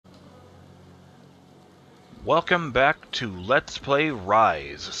Welcome back to Let's Play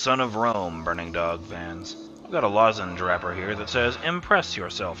Ryse, Son of Rome, Burning Dog fans. I've got a lozenge wrapper here that says, "Impress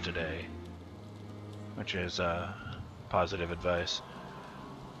yourself today," which is, positive advice.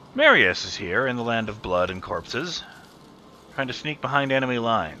 Marius is here in the land of blood and corpses, trying to sneak behind enemy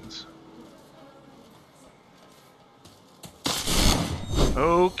lines.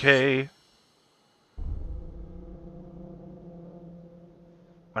 Okay.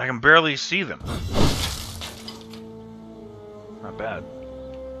 I can barely see them. Not bad.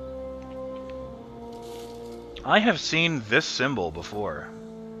 I have seen this symbol before.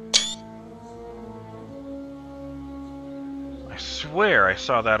 I swear I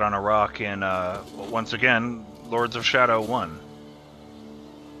saw that on a rock in, once again, Lords of Shadow 1.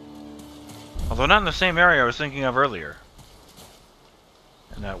 Although not in the same area I was thinking of earlier.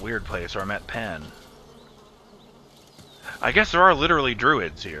 In that weird place where I met Pan. I guess there are literally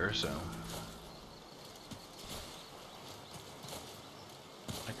druids here, so...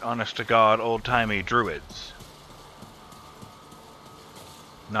 like, honest-to-God, old-timey druids.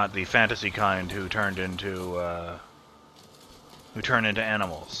 Not the fantasy kind who turn into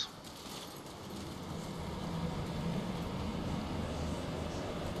animals.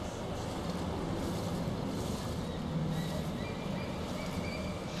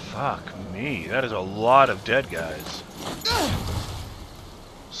 Fuck me, that is a lot of dead guys.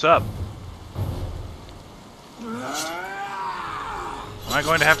 Sup? Am I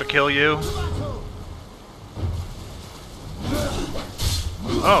going to have to kill you?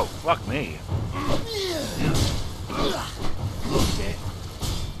 Oh, fuck me.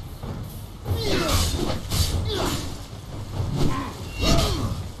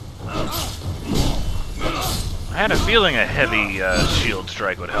 I had a feeling a heavy shield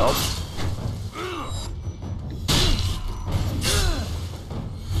strike would help.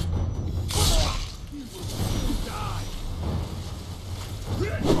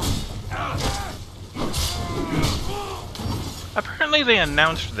 Apparently they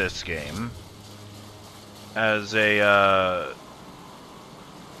announced this game as a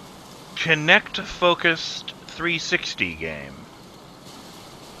Kinect-focused 360 game.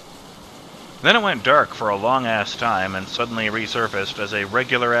 Then it went dark for a long-ass time and suddenly resurfaced as a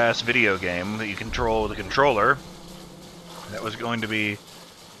regular-ass video game that you control with a controller. That was going to be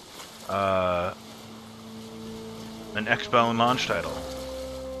an Xbox launch title.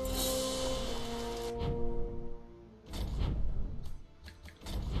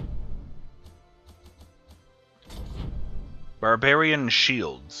 Barbarian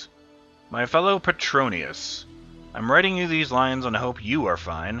shields. My fellow Petronius, I'm writing you these lines on hope you are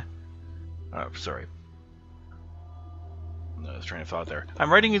fine. Oh, sorry. I was train of thought there.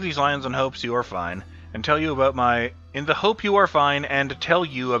 I'm writing you these lines on hopes you are fine, and tell you about my... in the hope you are fine, and tell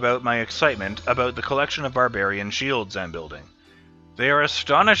you about my excitement about the collection of barbarian shields I'm building. They are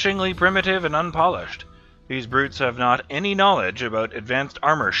astonishingly primitive and unpolished. These brutes have not any knowledge about advanced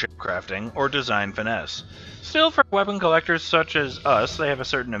armor shipcrafting or design finesse. Still, for weapon collectors such as us, they have a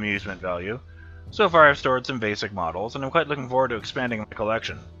certain amusement value. So far I've stored some basic models, and I'm quite looking forward to expanding my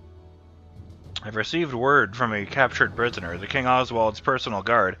collection. I've received word from a captured prisoner that King Oswald's personal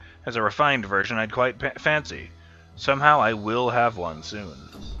guard has a refined version I'd quite fancy. Somehow I will have one soon.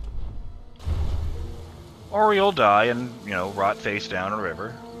 Or you'll die and, you know, rot face down a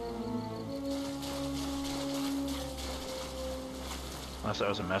river. Unless that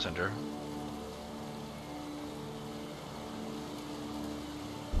was a messenger.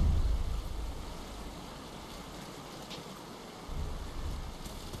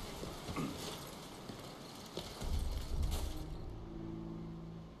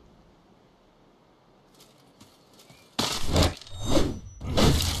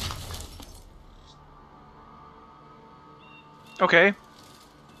 Okay.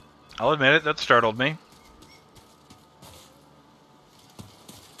 I'll admit it, that startled me.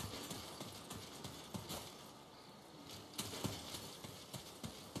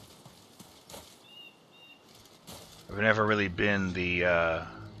 I've never really been the, You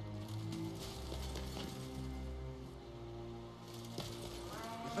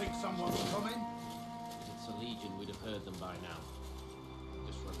think someone's coming? If it's a Legion, we'd have heard them by now.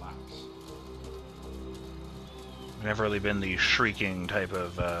 Just relax. I've never really been the shrieking type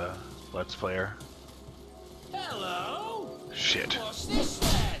of, Let's Player. Hello? Shit. What's this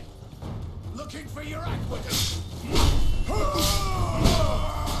then? Looking for your aqueducts.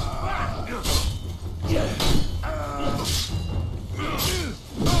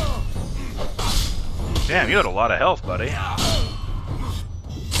 Damn, you had a lot of health, buddy.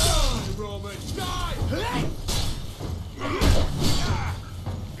 Romans, die!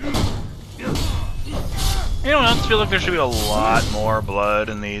 Anyone else feel like there should be a lot more blood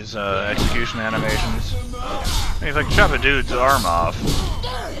in these execution animations? It's like chop a dude's arm off.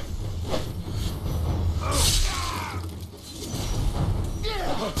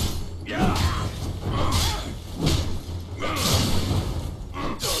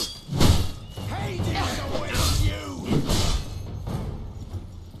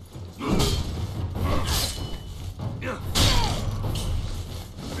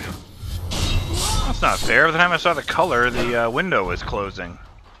 That's not fair. By the time I saw the color, the window was closing.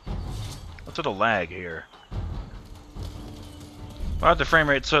 What's with the lag here? Why did the frame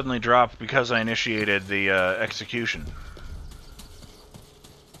rate suddenly drop because I initiated the execution?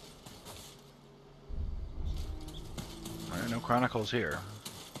 Alright, no chronicles here.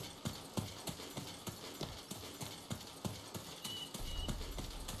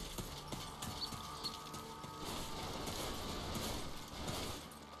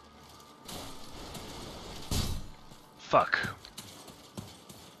 Fuck.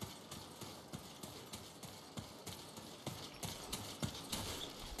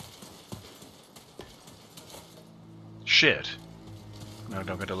 Shit. No,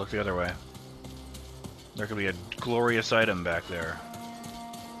 don't get to look the other way. There could be a glorious item back there.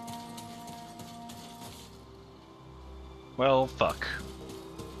 Well, fuck.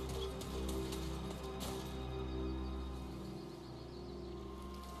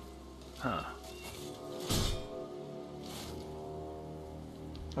 Huh.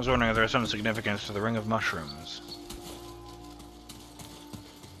 I was wondering if there was some significance to the Ring of Mushrooms.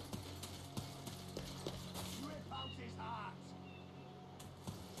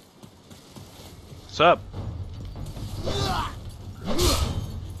 What's up?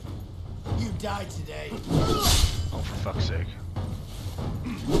 You died today. Oh, for fuck's sake.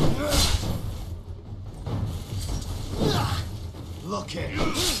 Look at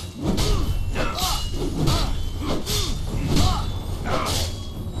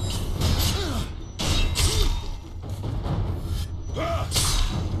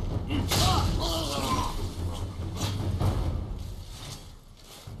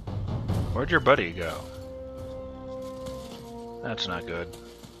Where'd your buddy go? That's not good.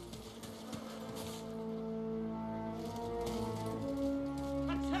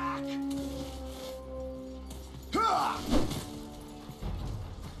 attack.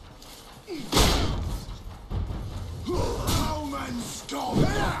 Roman stop.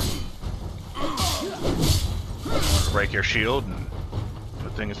 Break your shield and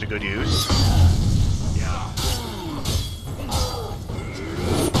put things to good use.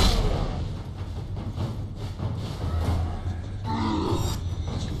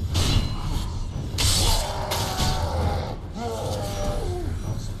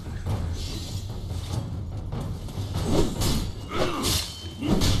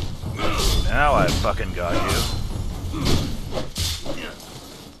 Now I fucking got you.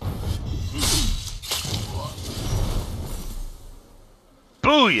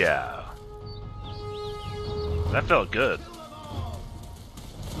 Booyah! That felt good.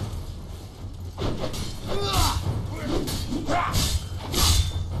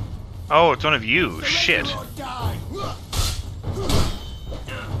 Oh, it's one of you. Shit.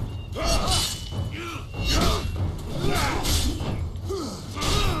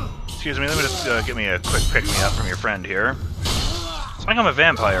 Excuse me, let me just get me a quick pick-me-up from your friend here. It's like I'm a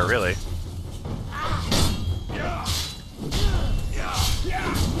vampire, really.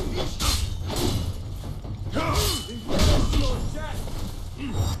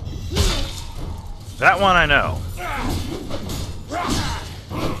 That one I know.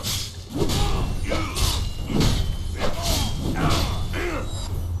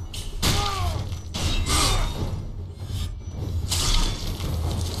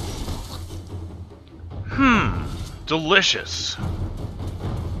 Delicious.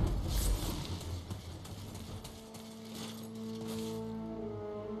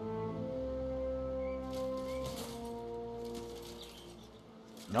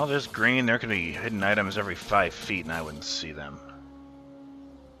 All this green, there could be hidden items every 5 feet and I wouldn't see them.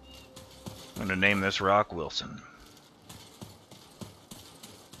 I'm gonna name this rock Wilson.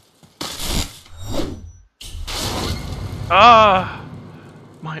 Ah!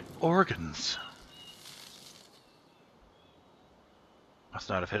 My organs. Must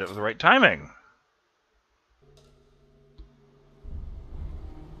not have hit it with the right timing.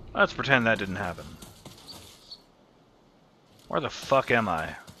 Let's pretend that didn't happen. Where the fuck am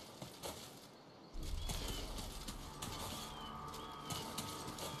I?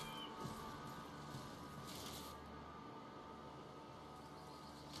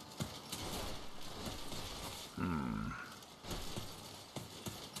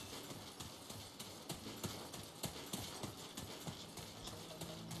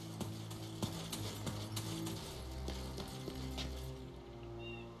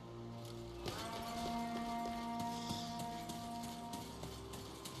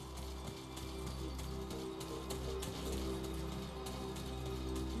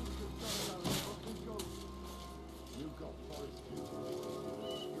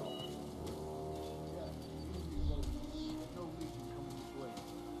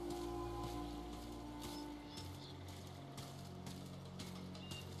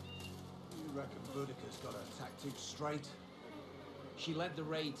 reckon Boudica's got her tactics straight? She led the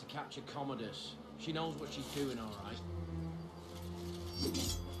raid to capture Commodus. She knows what she's doing, all right.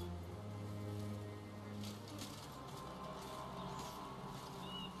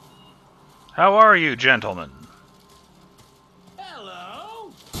 How are you, gentlemen?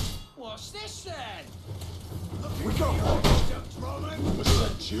 Hello? What's this then? We got aqueducts, Roman! The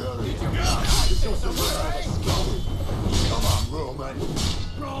Centurion! Come on, Roman!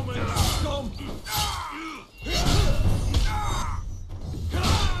 Roman, scum!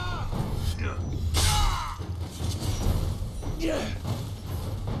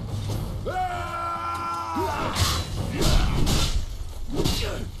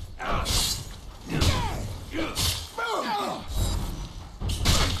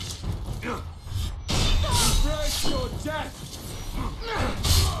 Embrace your death!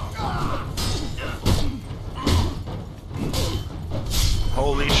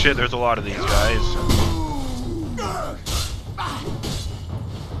 Holy shit, there's a lot of these guys.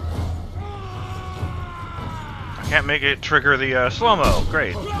 I can't make it trigger the slow-mo.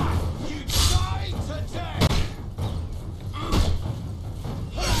 Great. You die to death!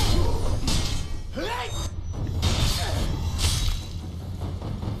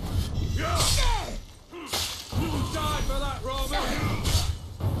 You die for that, Roman!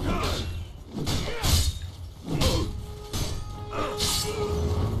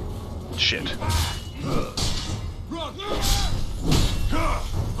 Shit. Run!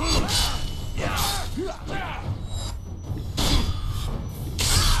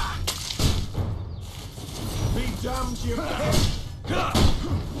 Be damned, you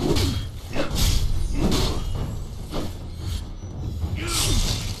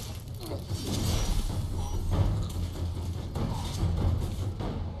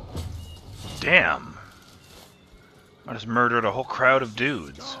Damn. I just murdered a whole crowd of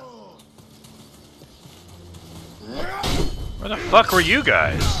dudes. Where the fuck were you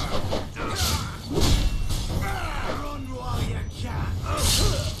guys? Run while you can!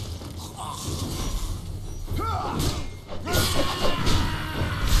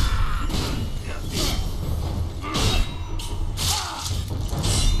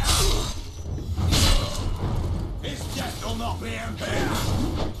 His death will not be impaired!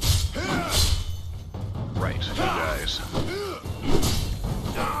 Right, you guys.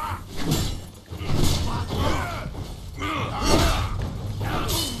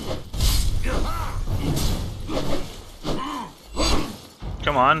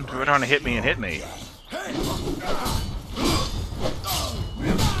 Come on, you're trying to hit me and hit me.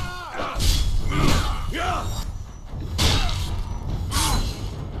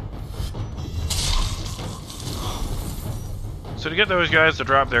 So to get those guys to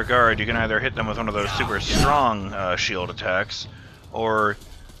drop their guard, you can either hit them with one of those super strong shield attacks, or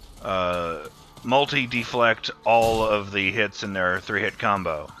multi-deflect all of the hits in their 3-hit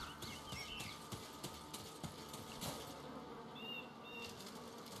combo.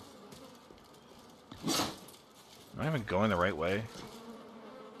 Am I even going the right way?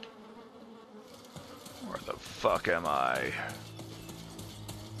 Where the fuck am I?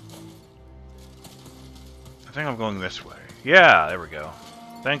 I think I'm going this way. Yeah, there we go.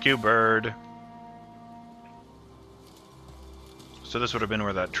 Thank you, bird. So this would have been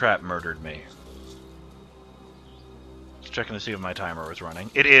where that trap murdered me. Just checking to see if my timer was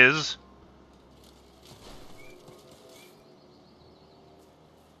running. It is!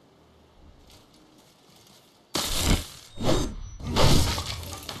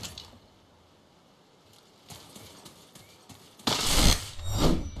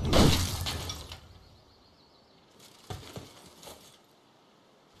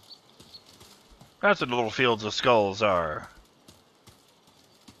 That's what the little fields of skulls are.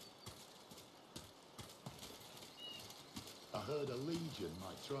 I heard a Legion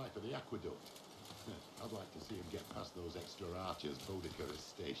might try for the aqueduct. I'd like to see him get past those extra archers Boudica is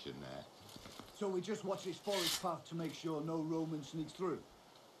stationed there. So we just watch this forest path to make sure no Roman sneaks through?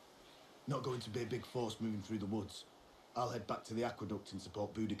 Not going to be a big force moving through the woods. I'll head back to the aqueduct and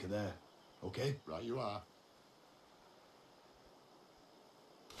support Boudica there. Okay? Right you are.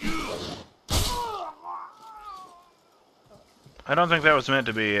 I don't think that was meant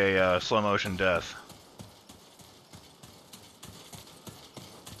to be a slow motion death.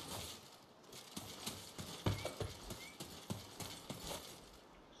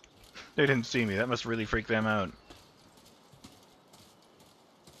 They didn't see me. That must really freak them out.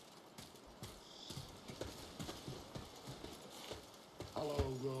 Hello,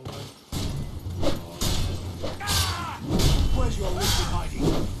 Roman. Where's your Legion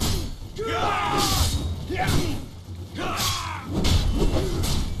hiding?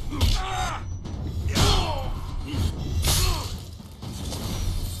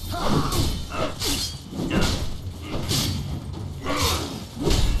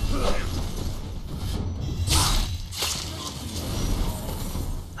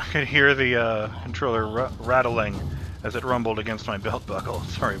 could hear the controller rattling as it rumbled against my belt buckle.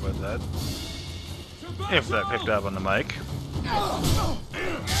 Sorry about that. If that picked up on the mic.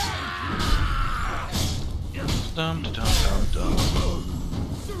 Dum dum dum dum.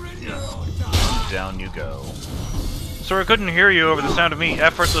 Down you go. So I couldn't hear you over the sound of me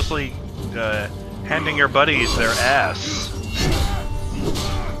effortlessly handing your buddies their ass.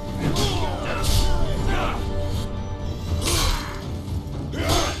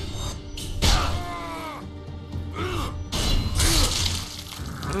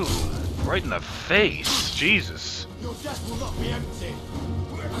 Ooh, right in the face. Jesus. Your death will not be empty.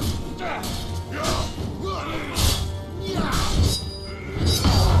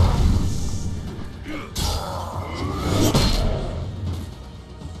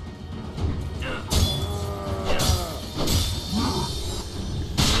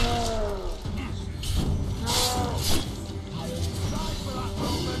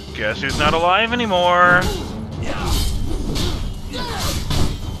 Guess who's not alive anymore?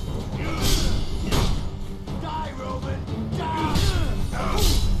 Die, Roman! Die!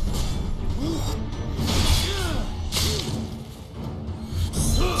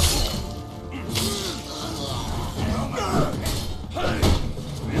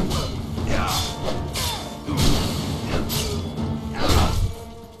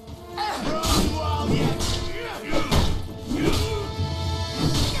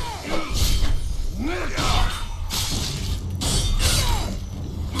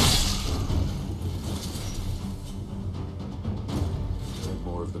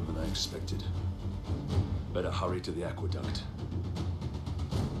 More of them than I expected. Better hurry to the aqueduct.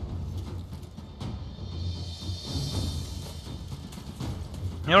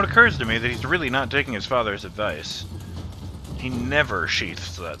 You know, it occurs to me that he's really not taking his father's advice. He never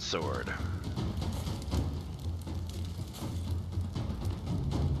sheaths that sword.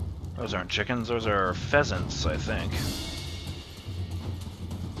 Those aren't chickens, those are pheasants, I think.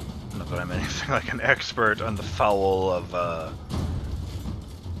 Not that I'm anything like an expert on the fowl of, the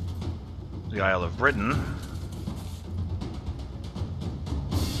Isle of Britain.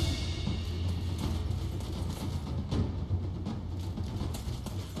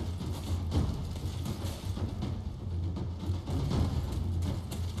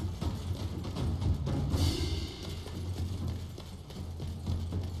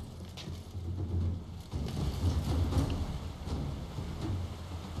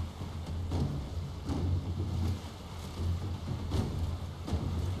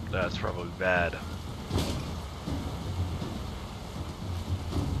 That's probably bad.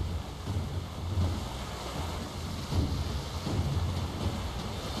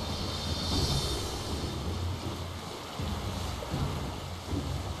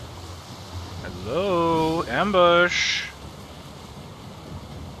 Hello, ambush.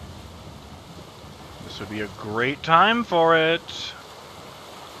 This would be a great time for it.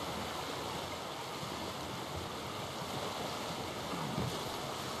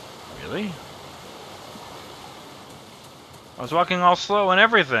 Really? I was walking all slow and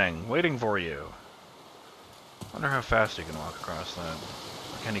everything, waiting for you. Wonder how fast you can walk across that.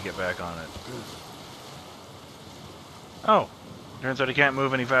 Or can you get back on it? Oh, turns out you can't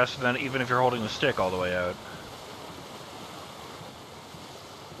move any faster than even if you're holding the stick all the way out.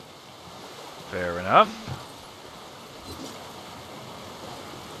 Fair enough.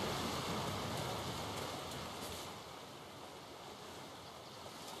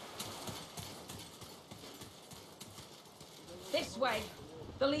 This way.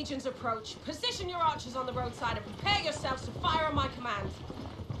 The Legion's approach. Position your archers on the roadside and prepare yourselves to fire on my command.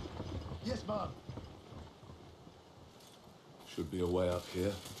 Yes, ma'am. Should be a way up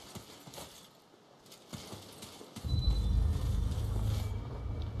here.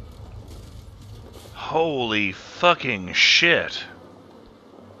 Holy fucking shit.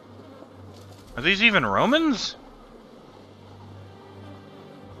 Are these even Romans?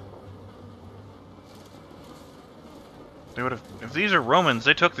 They would have, if these are Romans,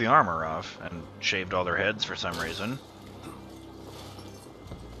 they took the armor off and shaved all their heads for some reason.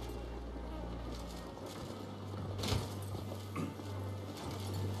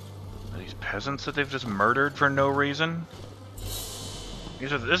 Are these peasants that they've just murdered for no reason?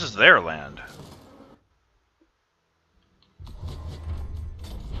 This is their land.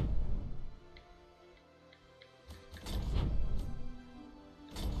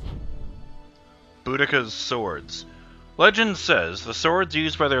 Boudica's swords. Legend says the swords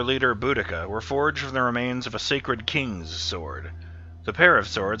used by their leader Boudica were forged from the remains of a sacred king's sword. The pair of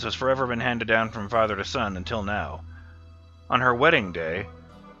swords has forever been handed down from father to son until now. On her wedding day,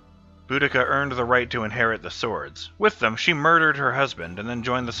 Boudica earned the right to inherit the swords. With them, she murdered her husband and then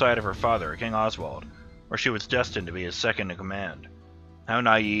joined the side of her father, King Oswald, where she was destined to be his second in command. How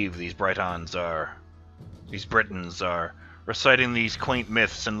naive these Britons are, reciting these quaint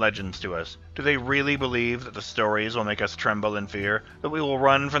myths and legends to us. Do they really believe that the stories will make us tremble in fear, that we will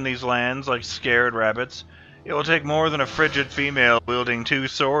run from these lands like scared rabbits? It will take more than a frigid female wielding 2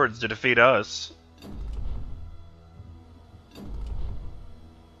 swords to defeat us.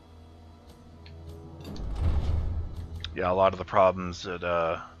 Yeah, a lot of the problems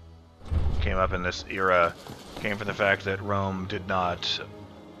that came up in this era came from the fact that Rome did not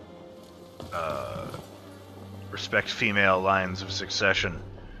respect female lines of succession.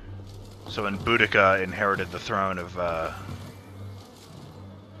 So when Boudica inherited the throne of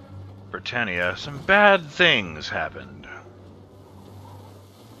Britannia, some bad things happened.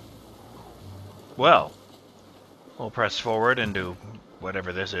 Well, we'll press forward into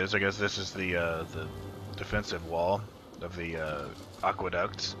whatever this is. I guess this is the defensive wall of the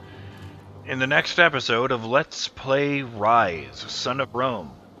aqueducts. In the next episode of Let's Play Ryse, Son of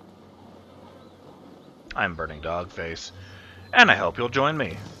Rome. I'm BurningDogFace, and I hope you'll join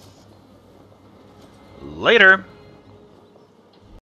me. Later!